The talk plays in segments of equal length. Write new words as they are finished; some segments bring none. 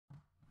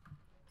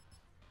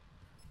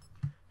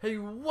Hey,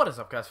 what is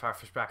up guys,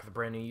 Firefish back with a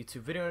brand new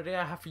YouTube video, and today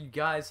I have for you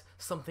guys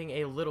something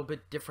a little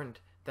bit different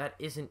that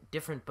isn't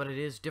different, but it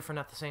is different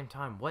at the same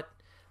time. What?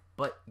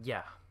 But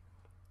yeah,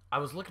 I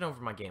was looking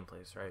over my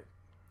gameplays, right?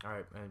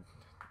 Alright,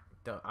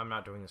 and I'm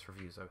not doing this for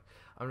views,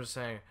 I'm just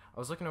saying, I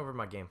was looking over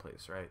my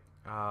gameplays, right?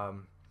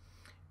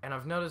 And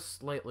I've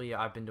noticed lately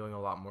I've been doing a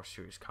lot more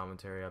serious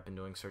commentary. I've been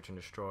doing search and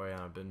destroy,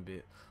 and I've been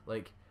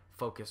like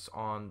focus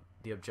on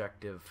the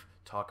objective,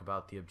 talk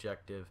about the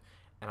objective,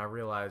 and I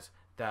realize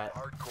that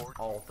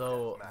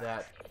although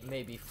that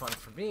may be fun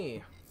for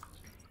me,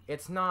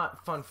 it's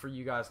not fun for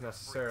you guys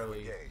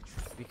necessarily,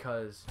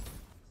 because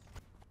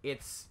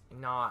it's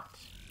not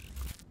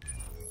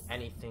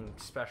anything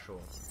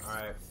special.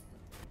 Alright,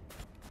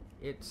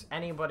 it's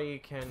anybody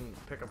can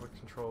pick up a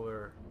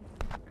controller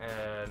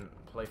and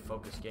play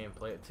focused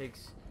gameplay. It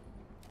takes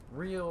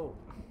real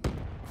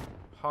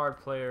hard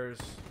players.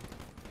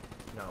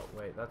 No,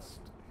 wait, that's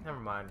never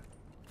mind.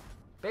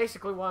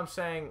 Basically what I'm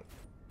saying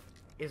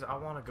is I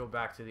want to go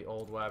back to the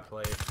old way I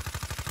played.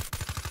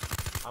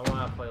 I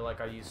want to play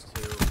like I used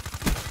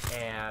to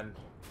and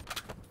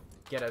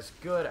get as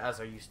good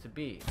as I used to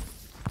be,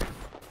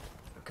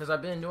 because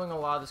I've been doing a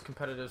lot of this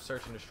competitive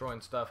search and destroy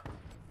and stuff,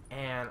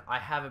 and I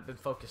haven't been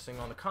focusing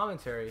on the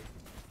commentary,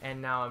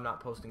 and now I'm not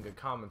posting good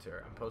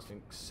commentary. I'm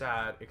posting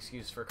sad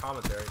excuse for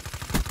commentary,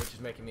 which is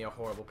making me a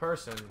horrible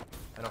person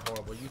and a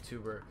horrible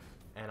YouTuber,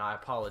 and I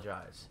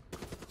apologize.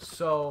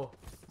 So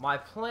my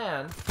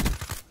plan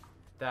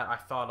that I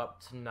thought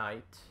up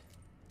tonight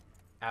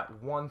at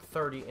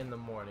 1:30 in the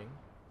morning,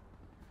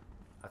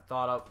 I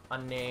thought up a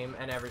name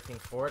and everything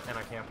for it, and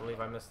I can't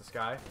believe I missed this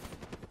guy.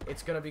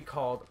 It's gonna be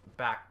called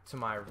Back to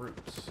My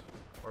Roots,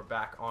 or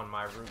Back on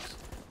My Roots,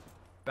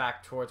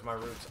 Back Towards My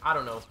Roots, I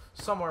don't know,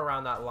 somewhere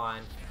around that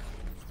line,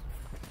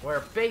 where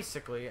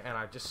basically, and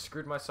I just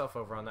screwed myself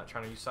over on that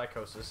trying to use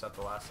psychosis at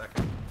the last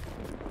second,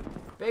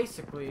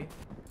 basically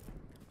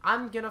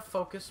I'm gonna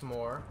focus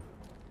more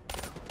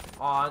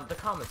on the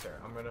commentary.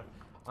 I'm gonna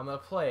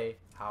play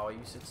how I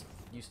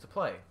used to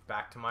play,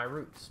 back to my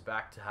roots,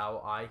 back to how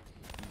I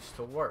used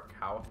to work.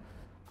 How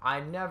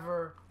I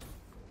never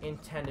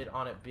intended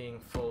on it being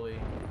fully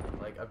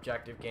like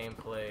objective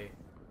gameplay,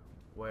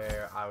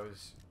 where I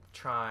was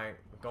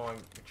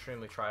going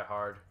extremely try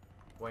hard,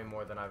 way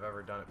more than I've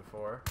ever done it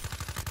before.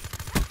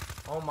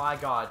 Oh my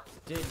God,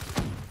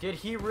 did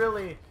he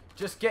really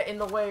just get in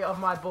the way of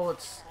my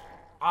bullets?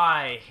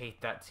 I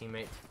hate that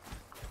teammate.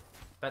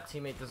 That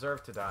teammate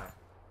deserved to die.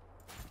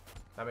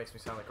 That makes me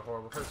sound like a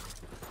horrible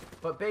person.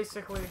 But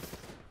basically,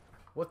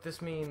 what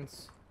this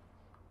means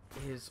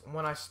is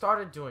when I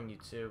started doing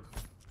YouTube,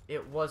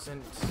 it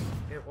wasn't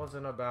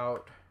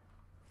about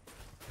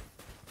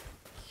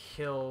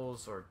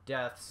kills or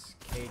deaths,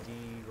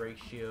 KD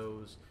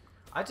ratios.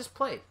 I just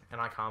played and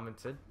I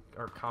commented,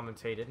 or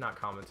commentated, not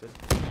commented.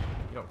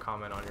 You don't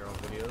comment on your own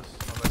videos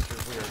unless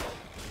you're weird.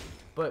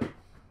 But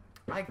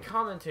I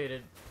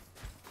commentated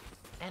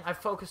and I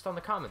focused on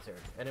the commentary,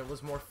 and it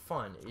was more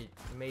fun. It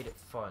made it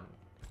fun.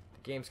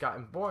 The game's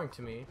gotten boring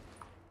to me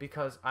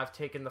because I've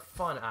taken the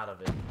fun out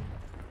of it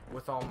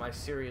with all my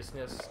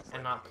seriousness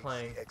and not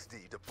playing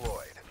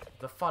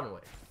the fun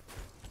way.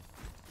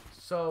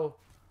 So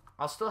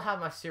I'll still have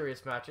my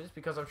serious matches,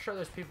 because I'm sure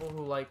there's people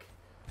who like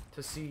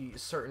to see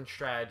certain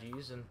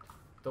strategies and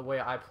the way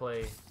I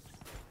play,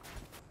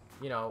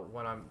 you know,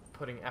 when I'm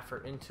putting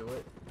effort into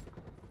it.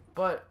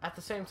 But at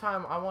the same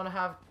time, I want to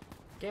have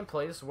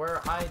gameplays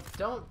where I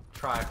don't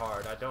try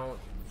hard. I don't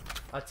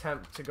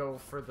attempt to go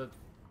for the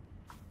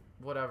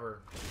whatever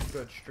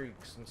good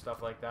streaks and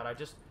stuff like that. I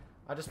just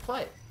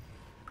play.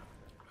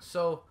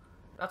 So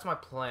that's my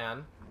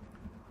plan.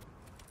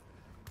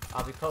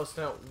 I'll be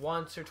posting it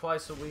once or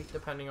twice a week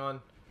depending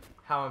on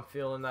how I'm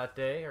feeling that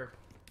day or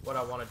what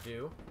I want to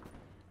do.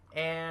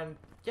 And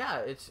yeah,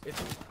 it's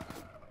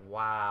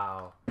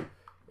wow.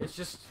 It's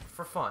just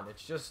for fun.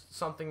 It's just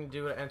something to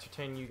do to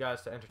entertain you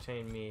guys, to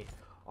entertain me,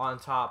 on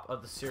top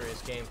of the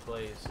serious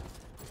gameplays,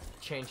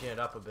 changing it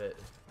up a bit.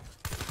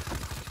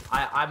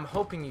 I'm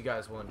hoping you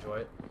guys will enjoy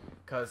it,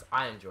 because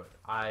I enjoy it.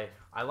 I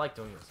like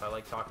doing this. I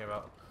like talking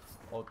about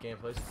old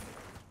gameplays.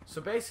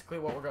 So basically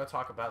what we're going to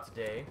talk about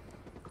today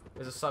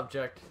is a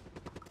subject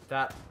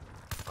that,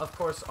 of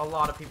course, a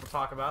lot of people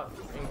talk about,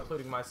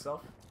 including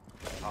myself,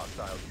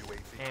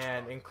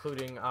 and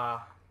including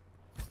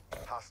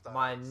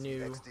my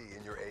new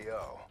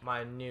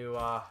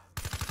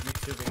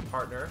YouTubing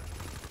partner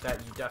that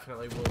you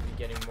definitely will be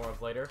getting more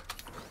of later,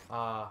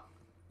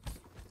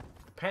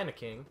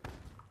 panicking,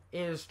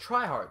 is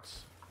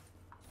Tryhards.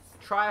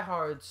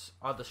 Tryhards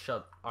are the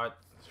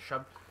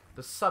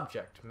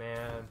subject,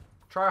 man.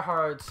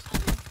 Tryhards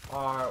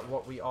are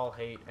what we all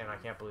hate, and I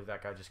can't believe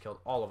that guy just killed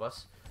all of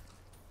us.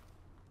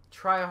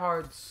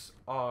 Tryhards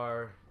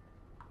are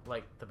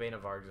like the bane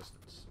of our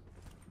existence.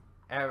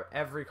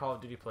 Every Call of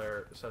Duty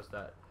player says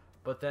that,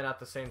 but then at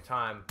the same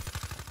time,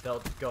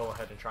 they'll go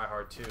ahead and try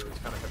hard too. It's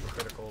kind of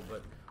hypocritical,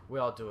 but we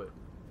all do it.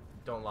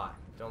 Don't lie.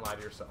 Don't lie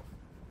to yourself.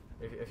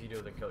 If you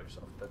do, then kill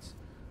yourself. It's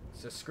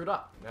just screwed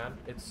up, man.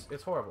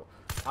 It's horrible.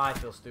 I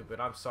feel stupid.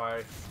 I'm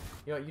sorry.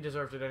 You know, you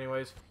deserved it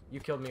anyways. You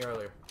killed me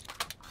earlier.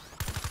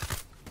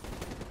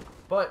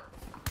 But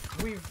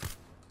we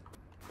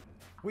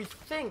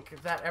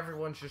think that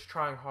everyone's just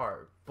trying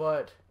hard,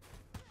 but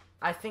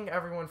I think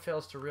everyone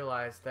fails to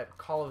realize that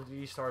Call of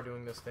Duty started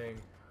doing this thing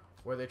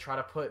where they try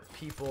to put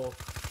people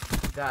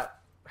that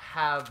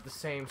have the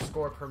same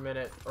score per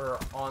minute or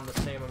on the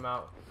same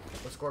amount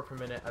of score per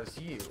minute as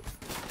you.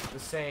 The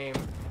same,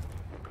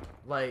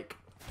 like,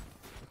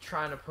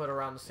 trying to put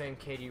around the same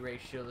KD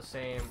ratio, the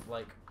same,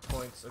 like,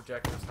 points,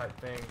 objectives type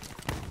thing,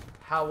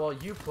 how well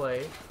you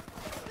play,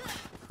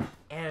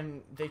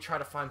 and they try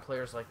to find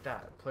players like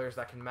that, players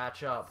that can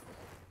match up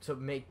to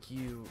make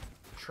you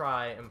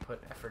try and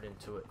put effort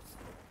into it.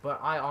 But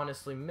I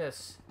honestly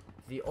miss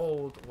the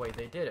old way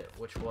they did it,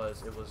 which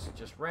was, it was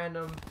just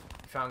random,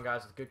 you found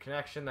guys with good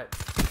connection that,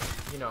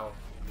 you know,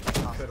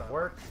 could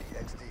work,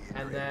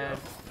 and then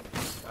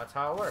that's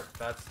how it worked.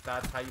 That's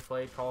how you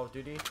played Call of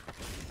Duty,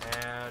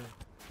 and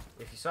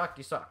if you sucked,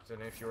 you sucked,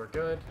 and if you were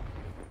good,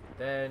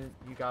 then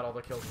you got all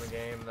the kills in the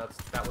game.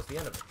 That was the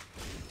end of it.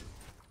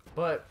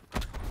 But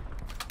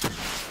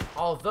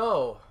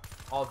although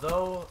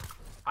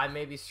I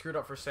may be screwed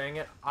up for saying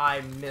it,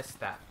 I miss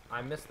that.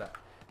 I miss that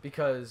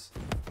because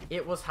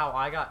it was how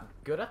I got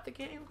good at the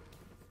game,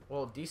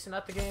 well, decent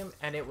at the game,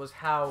 and it was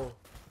how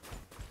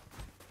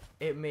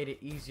it made it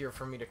easier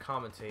for me to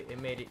commentate. It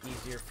made it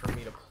easier for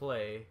me to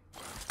play,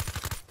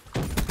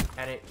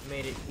 and it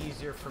made it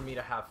easier for me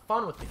to have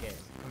fun with the game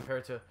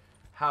compared to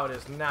how it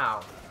is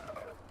now.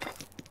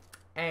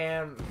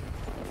 And,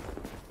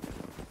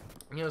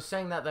 you know,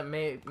 saying that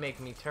may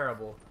make me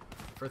terrible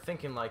for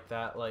thinking like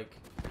that, like,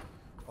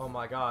 oh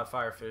my god,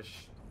 Firefish,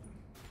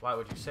 why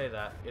would you say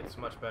that? It's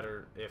much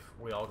better if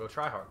we all go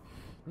try hard.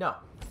 No,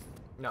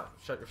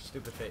 shut your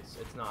stupid face.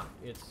 It's not.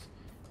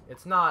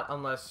 It's not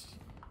unless,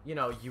 you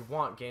know, you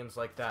want games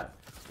like that,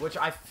 which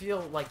I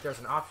feel like there's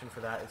an option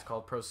for that. It's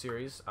called Pro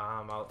Series.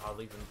 I'll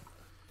even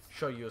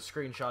show you a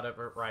screenshot of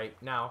it right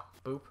now.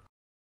 Boop.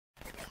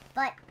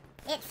 But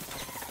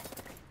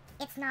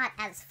it's not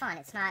as fun.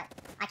 It's not.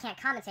 I can't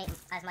commentate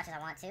as much as I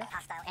want to,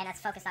 and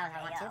as focused as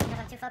I want to, because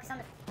I'm too focused on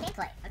the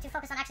gameplay. I'm too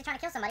focused on actually trying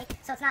to kill somebody,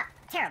 so it's not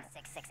terrible.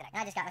 And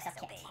I just got myself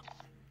kicked.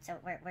 So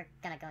we're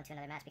gonna go into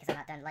another match because I'm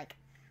not done, like,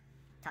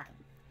 talking.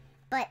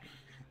 But,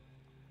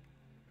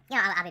 you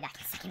know, I'll be back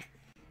in a second.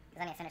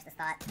 Let me finish this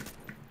thought.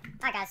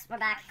 Alright guys, we're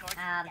back.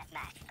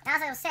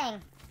 As I was saying,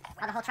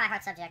 on the whole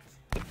tryhard subject,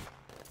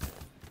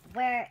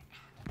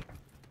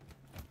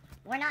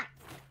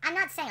 I'm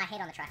not saying I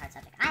hate on the tryhard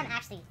subject. I'm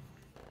actually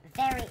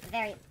very,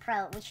 very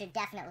pro. We should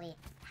definitely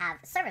have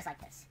servers like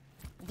this.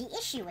 The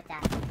issue with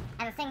that,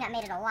 and the thing that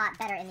made it a lot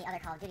better in the other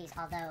Call of Duties,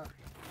 although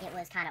it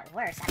was kind of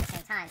worse at the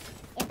same time,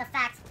 is the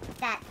fact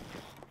that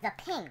the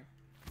ping,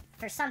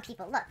 for some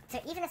people, look,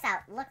 to even this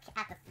out, look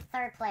at the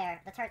third player,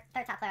 the third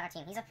top player on our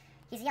team. He's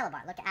a yellow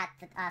bar. Look at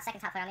the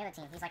second top player on the other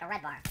team. He's like a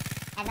red bar.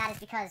 And that is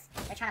because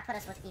they're trying to put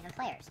us with even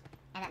players.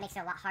 And that makes it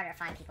a lot harder to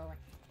find people with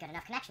good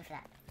enough connection for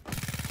that.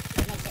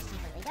 It makes it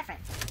completely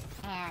different.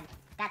 And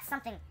that's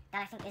something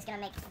that I think is going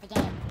to make the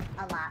game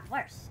a lot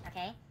worse,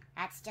 okay?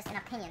 That's just an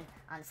opinion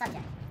on the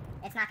subject.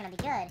 It's not going to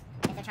be good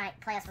if they're trying to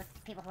play us with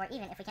people who are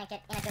even, if we can't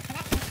get in a good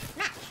connection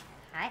match,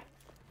 alright?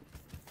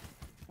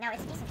 Now,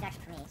 it's a decent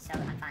connection for me, so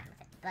I'm fine with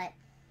it. But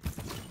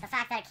the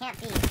fact that it can't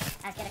be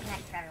as good a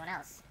connection for everyone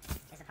else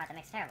is the part that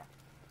makes it terrible.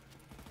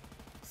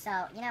 So,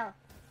 you know,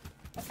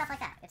 it's stuff like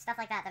that. It's stuff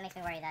like that that makes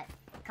me worry that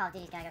Call of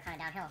Duty's gonna go kind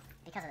of downhill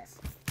because of this.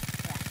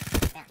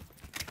 Yeah.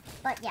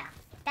 But yeah,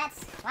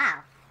 that's,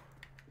 wow.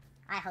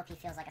 I hope he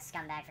feels like a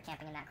scumbag for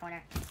camping in that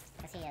corner,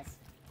 because he is.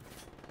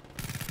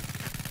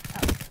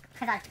 Oh,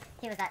 I thought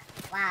he was that,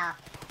 wow.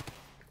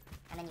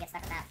 And then you get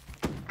stuck with that.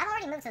 I've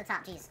already moved to the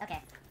top, jeez,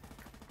 okay.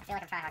 I feel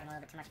like I'm tryharding a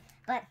little bit too much.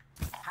 But,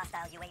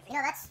 hostile UAV. You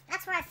know,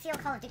 that's where I feel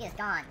Call of Duty has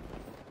gone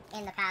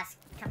in the past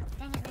couple,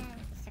 dang it, man,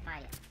 you took my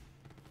idea.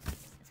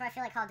 That's where I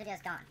feel like Call of Duty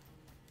has gone.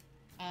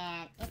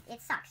 And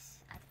it sucks.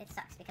 It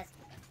sucks, because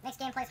it makes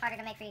gameplays harder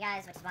to make for you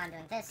guys, which is why I'm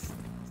doing this.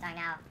 Starting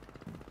now.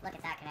 Look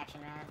at that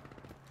connection, man.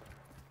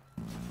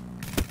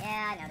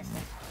 Yeah, I noticed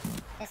it.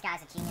 This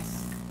guy's a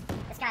genius.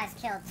 This guy has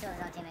killed 2 of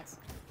his own teammates.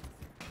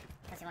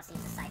 Because he wants to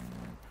use the sight.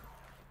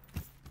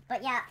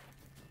 But yeah,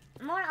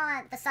 more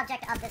on the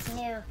subject of this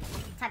new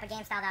type of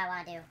game style that I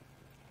want to do.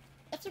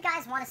 If you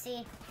guys want to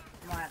see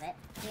more of it,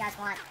 if you guys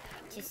want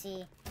to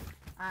see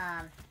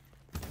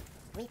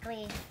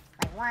weekly,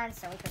 like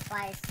once, or weekly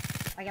twice,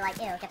 or you're like,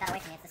 ew, get that away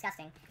from me, it's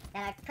disgusting,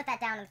 then I put that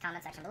down in the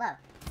comment section below.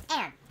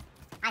 And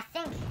I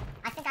think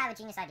I have a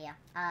genius idea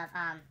of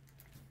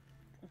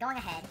going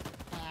ahead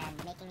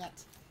and making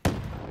it.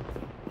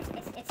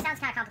 It sounds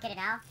kind of complicated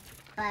now,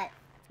 but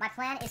my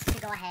plan is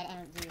to go ahead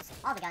and use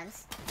all the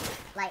guns,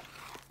 like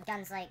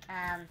guns like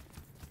right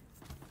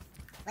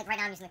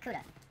now I'm using the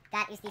Kuda.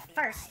 That is the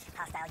first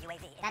hostile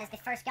UAV. That is the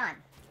first gun.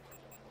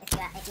 If you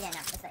didn't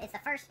know, it's the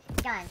first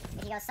gun.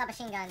 If you go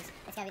submachine guns,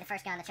 it's gonna be the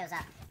first gun that shows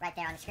up right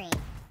there on the screen.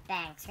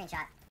 Bang,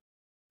 screenshot.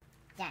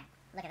 Dang,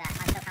 look at that.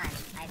 I'm so kind.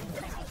 I didn't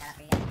put a screenshot up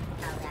for you guys.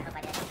 Probably, I hope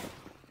I did.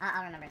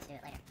 I'll remember to do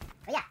it later.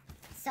 But yeah,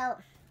 so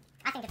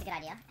I think it's a good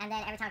idea. And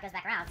then every time it goes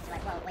back around, because you're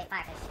like, whoa, wait,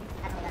 Firefish,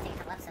 that's only going to take a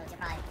couple episodes.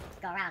 You'll probably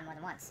go around more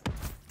than once.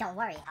 Don't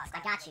worry, I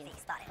got you.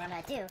 What I'm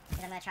going to do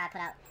is I'm going to try to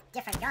put out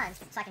different guns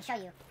so I can show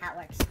you how it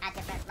works at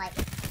different, like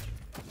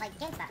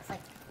game styles.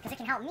 Like, because it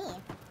can help me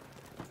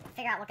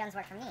figure out what guns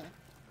work for me.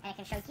 And it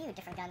can show you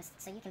different guns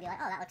so you can be like,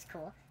 oh, that looks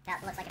cool.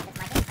 That looks like it fits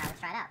my game style. Let's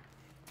try it out.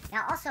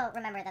 Now, also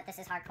remember that this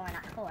is hardcore,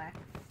 not core.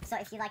 So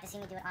if you'd like to see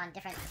me do it on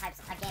different types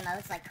of game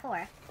modes, like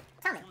core,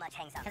 tell me.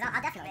 Because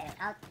I'll definitely do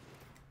it.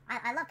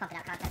 I love pumping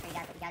out content for you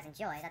guys that you guys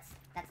enjoy. That's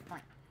the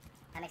point.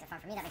 That makes it fun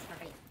for me. That makes it fun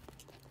for you.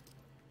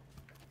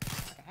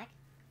 What the heck?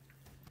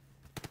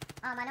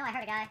 I know I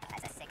heard a guy.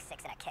 That's a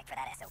 6-6 and a kick for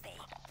that SOB.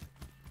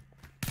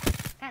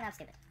 Apparently I'm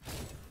stupid.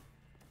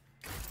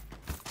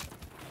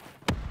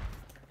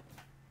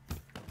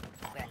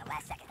 We're in the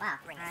last second. Wow.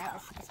 Bring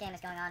Alright, this game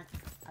is going on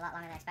a lot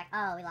longer than I expect.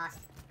 Oh, we lost.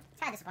 It's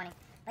kind of disappointing.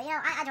 But, you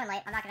know, I joined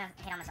late. I'm not going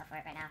to hate on myself for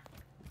it right now.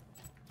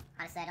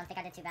 Honestly, I don't think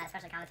I did too bad,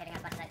 especially commentating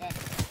as much as I did.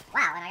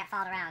 Wow, and I got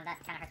followed around.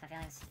 That kind of hurts my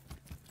feelings.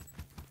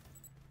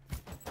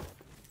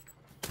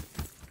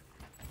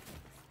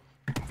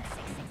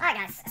 Alright,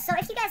 guys. So,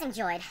 if you guys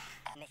enjoyed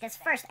this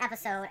first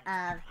episode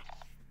of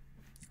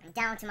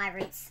Down to My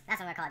Roots,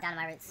 that's what I'm going to call it, Down to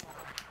My Roots,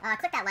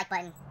 click that like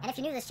button. And if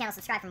you're new to this channel,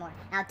 subscribe for more.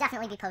 And I'll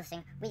definitely be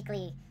posting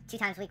weekly, 2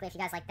 times weekly if you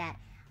guys like that.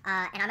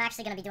 And I'm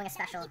actually going to be doing a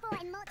special,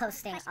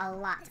 posting a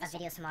lot of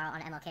videos tomorrow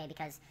on MLK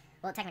because,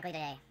 well, technically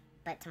today,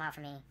 but tomorrow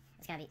for me,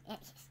 it's going to be,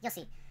 you'll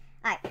see.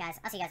 Alright, guys,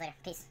 I'll see you guys later.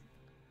 Peace.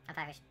 I'm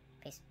Firefish.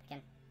 Peace.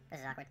 Again, this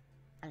is awkward.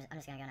 I'm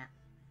just going to go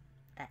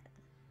now.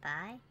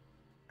 Bye?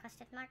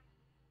 Question mark?